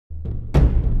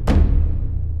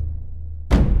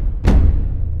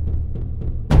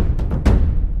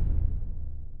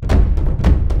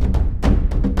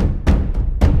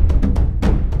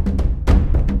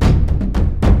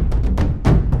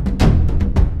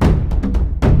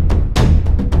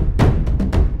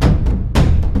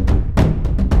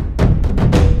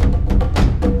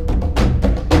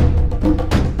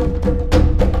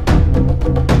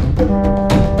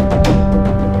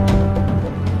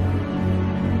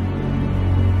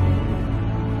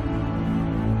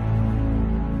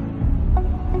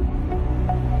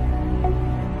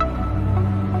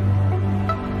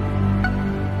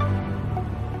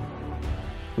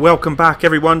Welcome back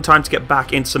everyone, time to get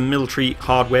back into some military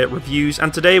hardware reviews,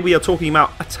 and today we are talking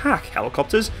about attack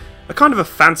helicopters, a kind of a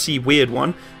fancy weird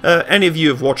one. Any of you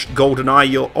have watched GoldenEye,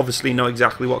 you'll obviously know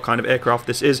exactly what kind of aircraft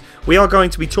this is. We are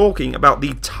going to be talking about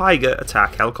the Tiger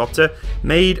attack helicopter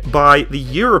made by the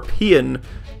European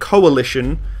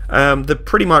coalition that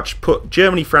pretty much put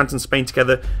Germany, France and Spain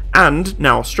together, and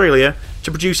now Australia, to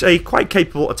produce a quite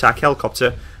capable attack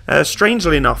helicopter.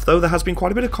 Strangely enough though, there has been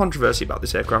quite a bit of controversy about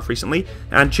this aircraft recently,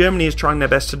 and Germany is trying their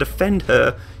best to defend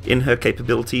her in her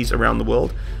capabilities around the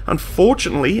world.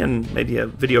 Unfortunately, and maybe a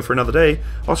video for another day,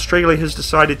 Australia has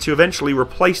decided to eventually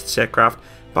replace this aircraft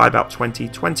by about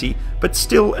 2020, but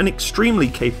still an extremely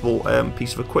capable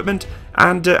piece of equipment,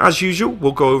 and as usual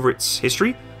we'll go over its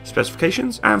history,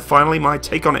 specifications, and finally my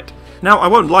take on it. Now, I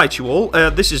won't lie to you all,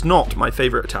 this is not my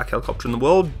favourite attack helicopter in the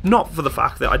world, not for the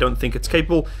fact that I don't think it's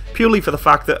capable, purely for the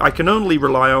fact that I can only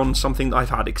rely on something that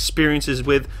I've had experiences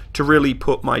with to really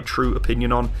put my true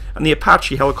opinion on, and the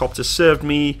Apache helicopter served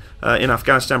me in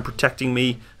Afghanistan, protecting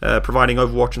me, providing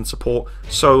overwatch and support,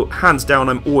 so hands down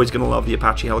I'm always going to love the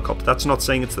Apache helicopter. That's not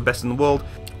saying it's the best in the world,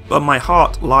 but my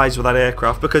heart lies with that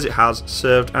aircraft because it has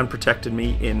served and protected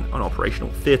me in an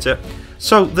operational theatre.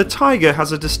 So the Tiger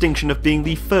has a distinction of being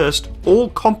the first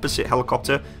all-composite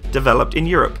helicopter developed in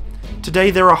Europe. Today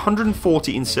there are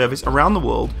 140 in service around the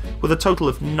world with a total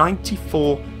of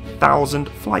 94,000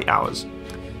 flight hours.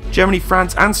 Germany,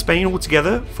 France and Spain all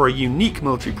together, for a unique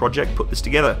military project, put this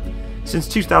together. Since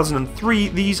 2003,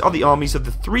 these are the armies of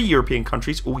the three European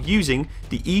countries all using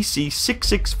the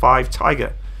EC665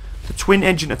 Tiger, the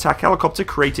twin-engine attack helicopter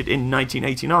created in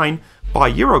 1989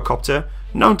 by Eurocopter,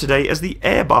 known today as the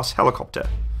Airbus helicopter.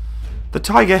 The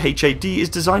Tiger HAD is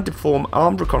designed to perform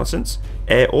armed reconnaissance,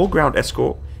 air or ground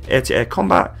escort, air-to-air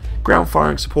combat, ground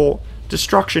firing support,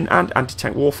 destruction and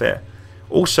anti-tank warfare.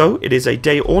 Also, it is a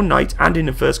day or night and in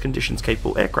adverse conditions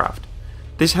capable aircraft.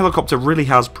 This helicopter really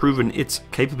has proven its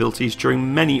capabilities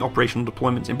during many operational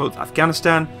deployments in both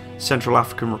Afghanistan, Central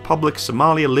African Republic,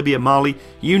 Somalia, Libya, Mali,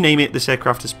 you name it. This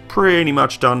aircraft has pretty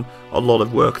much done a lot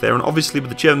of work there, and obviously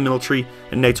with the German military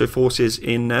and NATO forces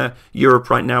in Europe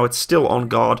right now, it's still on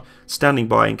guard, standing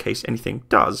by in case anything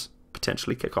does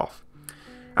potentially kick off.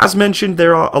 As mentioned,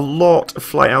 there are a lot of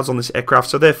flight hours on this aircraft,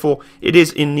 so therefore it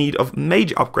is in need of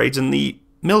major upgrades, and the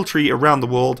military around the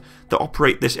world that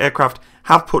operate this aircraft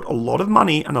have put a lot of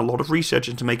money and a lot of research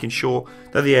into making sure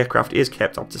that the aircraft is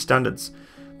kept up to standards.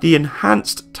 The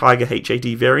enhanced Tiger HAD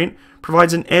variant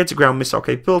provides an air-to-ground missile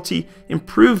capability,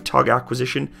 improved target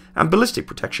acquisition and ballistic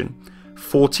protection,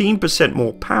 14%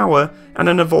 more power and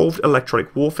an evolved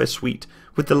electronic warfare suite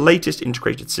with the latest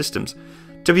integrated systems.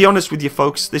 To be honest with you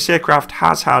folks, this aircraft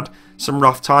has had some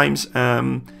rough times.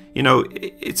 You know,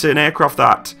 it's an aircraft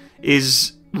that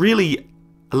is really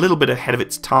a little bit ahead of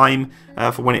its time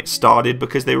for when it started,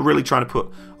 because they were really trying to put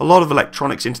a lot of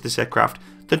electronics into this aircraft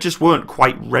that just weren't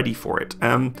quite ready for it.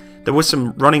 There was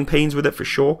some running pains with it for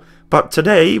sure, but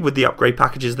today, with the upgrade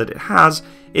packages that it has,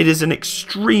 it is an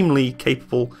extremely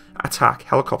capable attack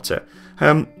helicopter.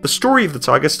 The story of the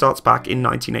Tiger starts back in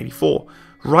 1984,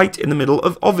 right in the middle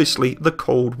of, obviously, the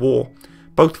Cold War.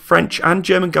 Both French and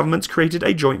German governments created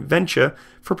a joint venture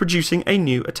for producing a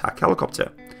new attack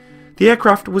helicopter. The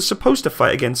aircraft was supposed to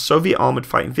fight against Soviet armoured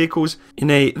fighting vehicles in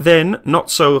a then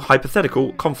not so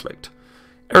hypothetical conflict.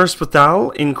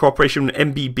 Aerospatiale, in cooperation with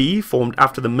MBB, formed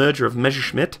after the merger of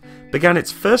Messerschmitt, began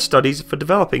its first studies for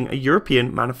developing a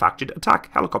European manufactured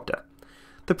attack helicopter.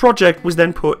 The project was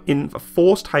then put in a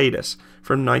forced hiatus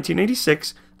from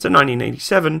 1986 to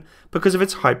 1987 because of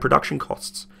its high production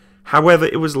costs. However,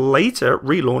 it was later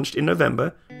relaunched in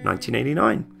November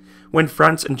 1989. When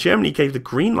France and Germany gave the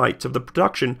green light to the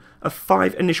production of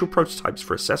 5 initial prototypes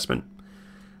for assessment.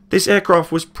 This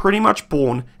aircraft was pretty much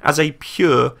born as a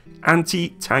pure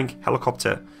anti-tank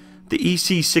helicopter. The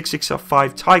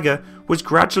EC665 Tiger was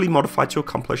gradually modified to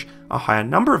accomplish a higher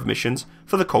number of missions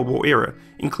for the Cold War era,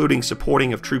 including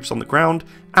supporting of troops on the ground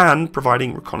and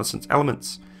providing reconnaissance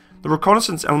elements. The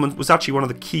reconnaissance element was actually one of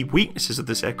the key weaknesses of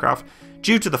this aircraft,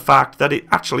 due to the fact that it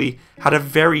actually had a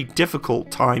very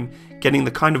difficult time getting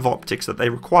the kind of optics that they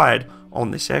required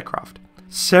on this aircraft.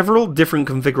 Several different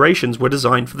configurations were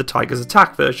designed for the Tiger's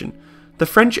attack version. The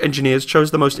French engineers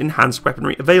chose the most enhanced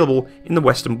weaponry available in the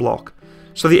Western Bloc,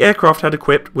 so the aircraft had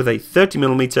equipped with a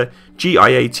 30mm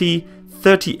GIAT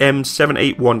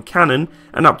 30M781 cannon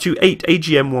and up to 8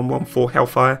 AGM-114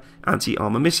 Hellfire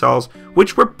anti-armor missiles,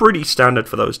 which were pretty standard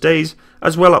for those days,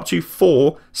 as well up to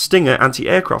 4 Stinger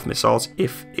anti-aircraft missiles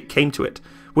if it came to it.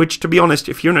 Which, to be honest,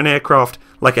 if you're in an aircraft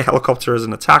like a helicopter as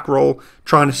an attack role,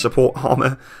 trying to support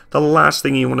armor, the last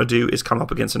thing you want to do is come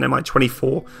up against an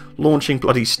Mi-24 launching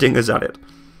bloody Stingers at it.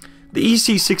 The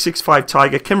EC665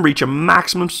 Tiger can reach a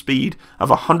maximum speed of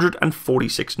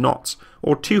 146 knots,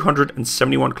 or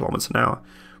 271 km an hour,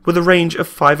 with a range of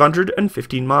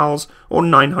 515 miles, or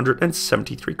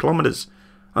 973 kilometers.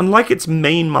 Unlike its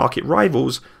main market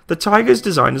rivals, the Tiger's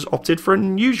designers opted for an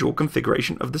unusual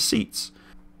configuration of the seats.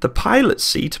 The pilot's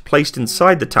seat, placed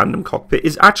inside the tandem cockpit,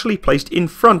 is actually placed in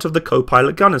front of the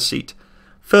co-pilot gunner's seat.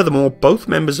 Furthermore, both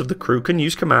members of the crew can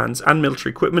use commands and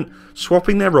military equipment,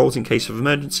 swapping their roles in case of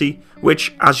emergency,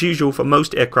 which, as usual for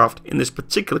most aircraft in this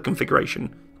particular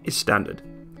configuration, is standard.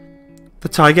 The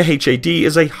Tiger HAD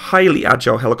is a highly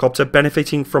agile helicopter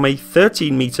benefiting from a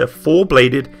 13-meter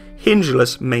 4-bladed,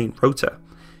 hingeless main rotor.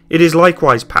 It is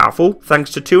likewise powerful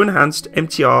thanks to two enhanced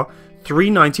MTR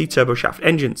 390 turboshaft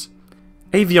engines.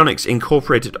 Avionics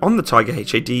incorporated on the Tiger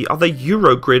HAD are the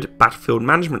Eurogrid battlefield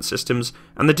management systems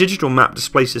and the digital map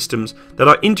display systems that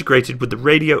are integrated with the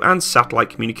radio and satellite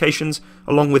communications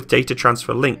along with data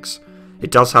transfer links.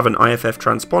 It does have an IFF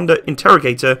transponder,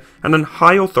 interrogator, and a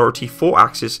high authority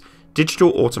 4-axis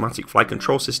digital automatic flight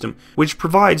control system, which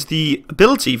provides the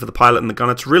ability for the pilot and the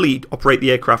gunner to really operate the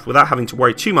aircraft without having to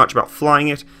worry too much about flying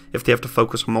it if they have to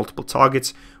focus on multiple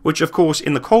targets, which of course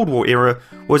in the Cold War era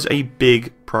was a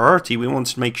big priority. We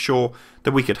wanted to make sure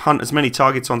that we could hunt as many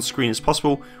targets on screen as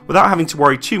possible without having to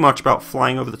worry too much about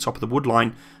flying over the top of the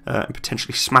woodline and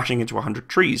potentially smashing into 100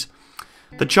 trees.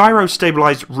 The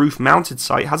gyro-stabilized roof-mounted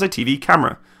sight has a TV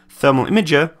camera, thermal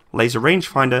imager, laser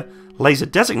rangefinder, laser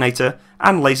designator,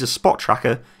 and laser spot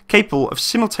tracker capable of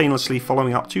simultaneously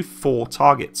following up to 4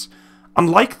 targets.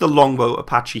 Unlike the Longbow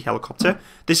Apache helicopter,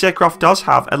 this aircraft does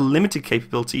have a limited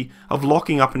capability of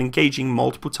locking up and engaging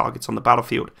multiple targets on the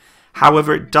battlefield.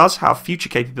 However, it does have future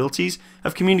capabilities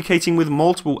of communicating with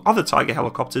multiple other Tiger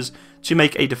helicopters to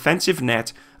make a defensive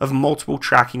net of multiple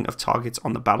tracking of targets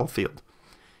on the battlefield.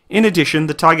 In addition,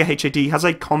 the Tiger HAD has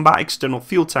a combat external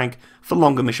fuel tank for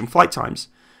longer mission flight times,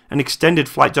 an extended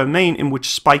flight domain in which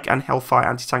Spike and Hellfire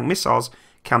anti-tank missiles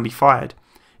can be fired.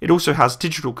 It also has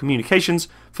digital communications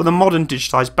for the modern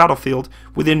digitized battlefield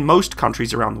within most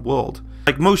countries around the world.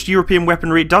 Like most European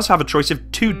weaponry, it does have a choice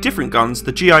of 2 different guns,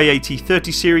 the GIAT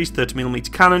 30 series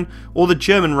 30mm cannon or the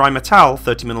German Rheinmetall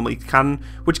 30mm cannon,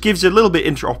 which gives a little bit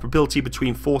interoperability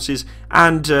between forces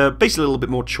and basically a little bit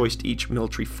more choice to each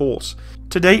military force.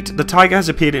 To date, the Tiger has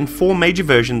appeared in 4 major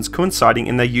versions coinciding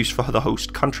in their use for the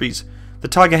host countries. The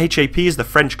Tiger HAP is the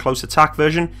French close attack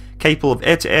version, capable of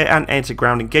air-to-air and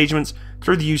air-to-ground engagements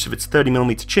through the use of its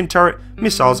 30mm chin turret,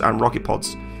 missiles and rocket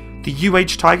pods. The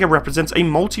UH Tiger represents a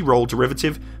multi-role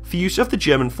derivative for use of the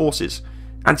German forces.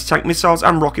 Anti-tank missiles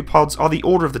and rocket pods are the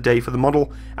order of the day for the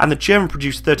model, and the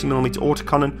German-produced 30mm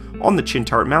autocannon on the chin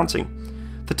turret mounting.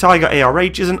 The Tiger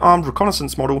ARH is an armed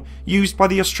reconnaissance model used by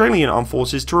the Australian Armed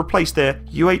Forces to replace their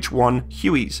UH-1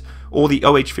 Hueys, or the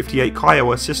OH-58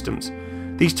 Kiowa systems.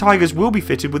 These Tigers will be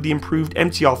fitted with the improved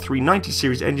MTR 390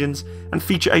 series engines and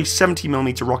feature a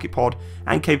 70mm rocket pod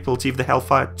and capability of the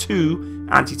Hellfire 2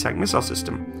 anti-tank missile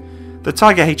system. The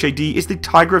Tiger HAD is the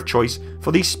Tiger of choice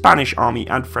for the Spanish Army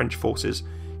and French forces,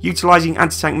 utilising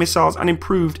anti-tank missiles and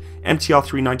improved MTR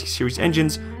 390 series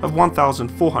engines of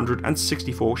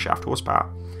 1,464 shaft horsepower.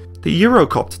 The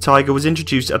Eurocopter Tiger was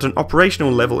introduced at an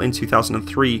operational level in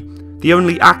 2003. The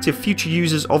only active future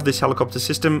users of this helicopter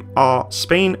system are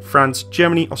Spain, France,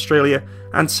 Germany, Australia,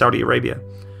 and Saudi Arabia.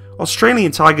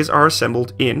 Australian Tigers are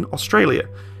assembled in Australia.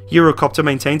 Eurocopter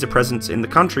maintains a presence in the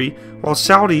country, while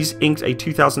Saudis inked a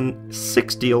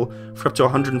 2006 deal for up to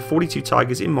 142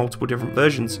 Tigers in multiple different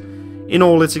versions. In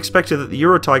all, it's expected that the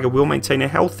Euro Tiger will maintain a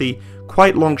healthy,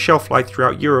 quite long shelf life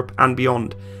throughout Europe and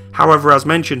beyond. However, as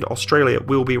mentioned, Australia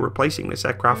will be replacing this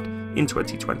aircraft in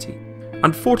 2020.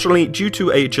 Unfortunately, due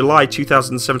to a July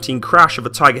 2017 crash of a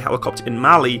Tiger helicopter in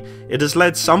Mali, it has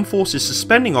led some forces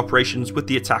suspending operations with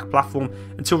the attack platform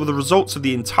until the results of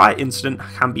the entire incident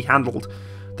can be handled.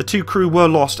 The 2 crew were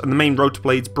lost and the main rotor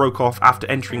blades broke off after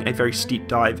entering a very steep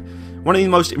dive. One of the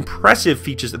most impressive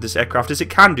features of this aircraft is it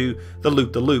can do the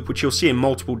loop-the-loop, which you'll see in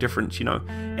multiple different,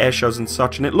 air shows and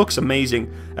such, and it looks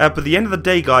amazing. But at the end of the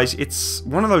day, guys, it's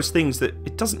one of those things that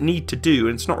it doesn't need to do,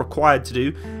 and it's not required to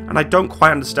do, and I don't quite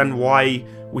understand why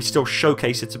we still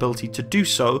showcase its ability to do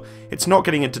so. It's not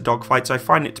getting into dogfights. I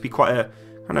find it to be quite a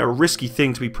kind of a risky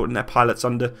thing to be putting their pilots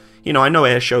under. I know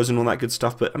air shows and all that good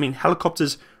stuff, but I mean,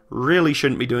 helicopters really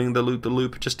shouldn't be doing the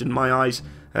loop-the-loop, just in my eyes.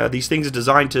 These things are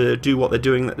designed to do what they're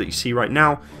doing that you see right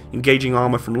now, engaging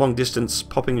armor from long distance,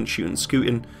 popping and shooting,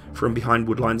 scooting from behind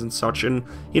woodlines and such. And,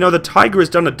 the Tiger has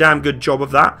done a damn good job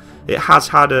of that. It has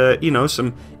had,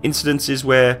 some incidences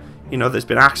where, you know, there's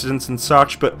been accidents and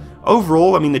such, but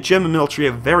overall, I mean, the German military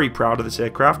are very proud of this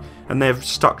aircraft, and they've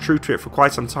stuck true to it for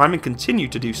quite some time and continue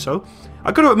to do so.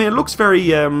 I've got to admit, it looks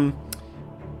very,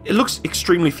 it looks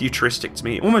extremely futuristic to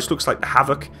me. It almost looks like the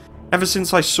Havoc. Ever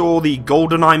since I saw the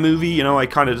GoldenEye movie, you know, I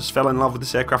kind of just fell in love with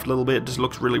this aircraft a little bit. It just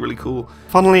looks really, really cool.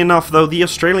 Funnily enough, though, the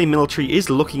Australian military is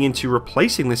looking into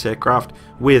replacing this aircraft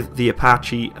with the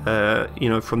Apache, you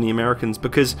know, from the Americans,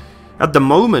 because at the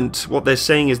moment, what they're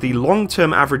saying is the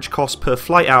long-term average cost per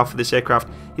flight hour for this aircraft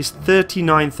is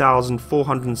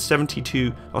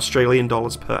 39,472 Australian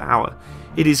dollars per hour.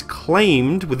 It is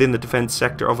claimed within the defence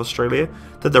sector of Australia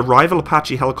that the rival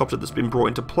Apache helicopter that's been brought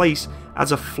into place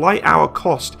as a flight hour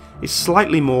cost is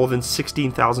slightly more than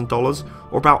 $16,000,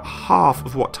 or about half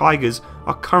of what Tigers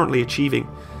are currently achieving.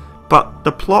 But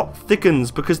the plot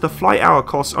thickens because the flight hour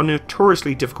costs are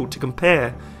notoriously difficult to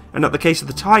compare, and in the case of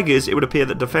the Tigers, it would appear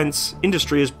that defence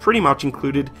industry has pretty much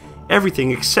included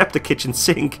everything except the kitchen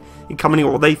sink in coming at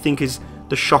what they think is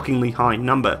the shockingly high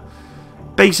number.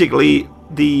 Basically,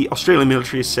 the Australian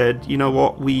military has said, you know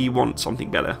what, we want something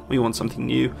better, we want something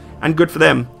new, and good for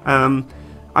them.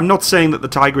 I'm not saying that the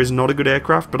Tiger is not a good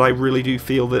aircraft, but I really do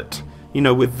feel that, you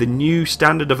know, with the new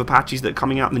standard of Apaches that are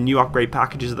coming out and the new upgrade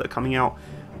packages that are coming out,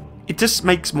 it just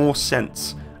makes more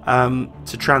sense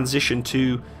to transition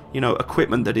to, you know,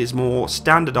 equipment that is more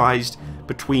standardized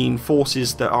between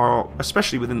forces that are,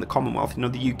 especially within the Commonwealth, you know,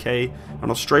 the UK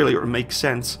and Australia, it makes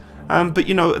sense. But,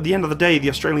 you know, at the end of the day, the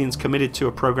Australians committed to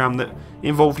a program that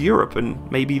involved Europe,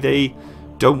 and maybe they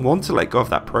don't want to let go of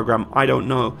that program, I don't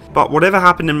know. But whatever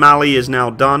happened in Mali is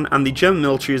now done, and the German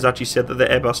military has actually said that the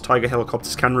Airbus Tiger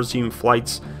helicopters can resume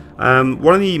flights.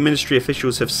 One of the ministry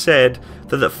officials have said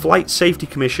that the Flight Safety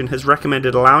Commission has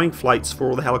recommended allowing flights for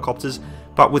all the helicopters,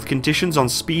 but with conditions on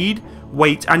speed,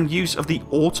 weight, and use of the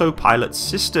autopilot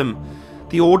system.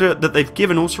 The order that they've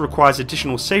given also requires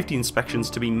additional safety inspections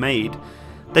to be made.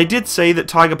 They did say that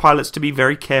Tiger pilots to be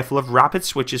very careful of rapid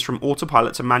switches from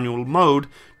autopilot to manual mode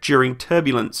during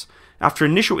turbulence, after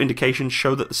initial indications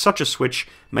show that such a switch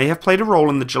may have played a role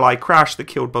in the July crash that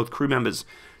killed both crew members.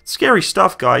 Scary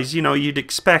stuff, guys. You know, you'd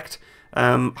expect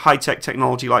high-tech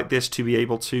technology like this to be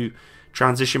able to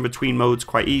transition between modes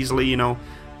quite easily, you know,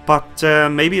 but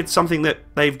maybe it's something that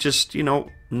they've just, you know,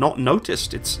 not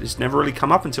noticed. It's never really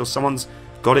come up until someone's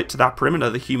got it to that perimeter,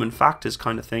 the human factors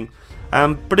kind of thing.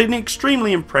 But an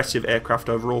extremely impressive aircraft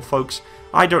overall, folks.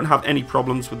 I don't have any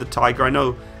problems with the Tiger. I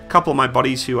know a couple of my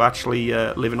buddies who actually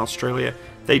live in Australia,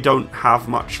 they don't have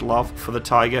much love for the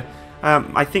Tiger.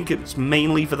 I think it's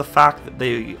mainly for the fact that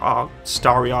they are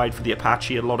starry-eyed for the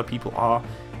Apache. A lot of people are,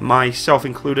 myself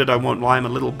included. I won't lie, I'm a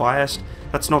little biased.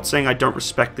 That's not saying I don't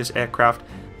respect this aircraft,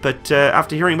 but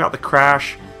after hearing about the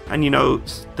crash and, you know,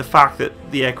 the fact that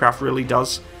the aircraft really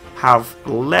does have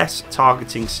less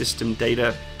targeting system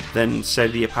data than, say,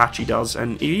 the Apache does,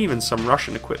 and even some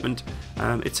Russian equipment,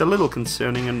 it's a little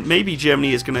concerning, and maybe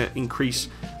Germany is going to increase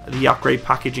the upgrade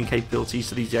packaging capabilities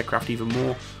to these aircraft even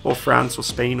more, or France or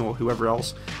Spain or whoever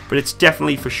else. But it's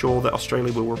definitely for sure that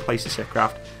Australia will replace this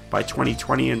aircraft by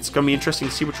 2020, and it's going to be interesting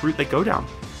to see which route they go down.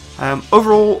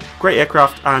 Overall, great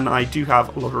aircraft, and I do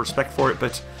have a lot of respect for it,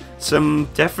 but some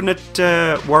definite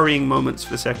worrying moments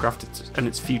for this aircraft and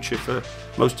its future for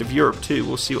most of Europe too.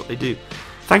 We'll see what they do.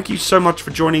 Thank you so much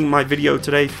for joining my video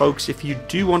today, folks. If you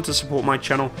do want to support my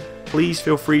channel, please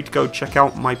feel free to go check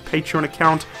out my Patreon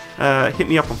account, hit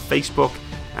me up on Facebook,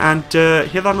 and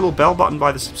hit that little bell button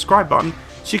by the subscribe button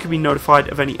so you can be notified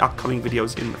of any upcoming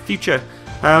videos in the future.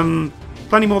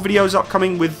 Plenty more videos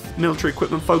upcoming with military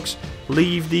equipment, folks.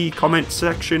 Leave the comment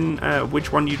section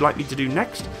which one you'd like me to do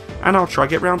next, and I'll try to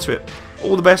get round to it.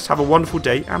 All the best, have a wonderful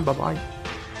day, and bye-bye.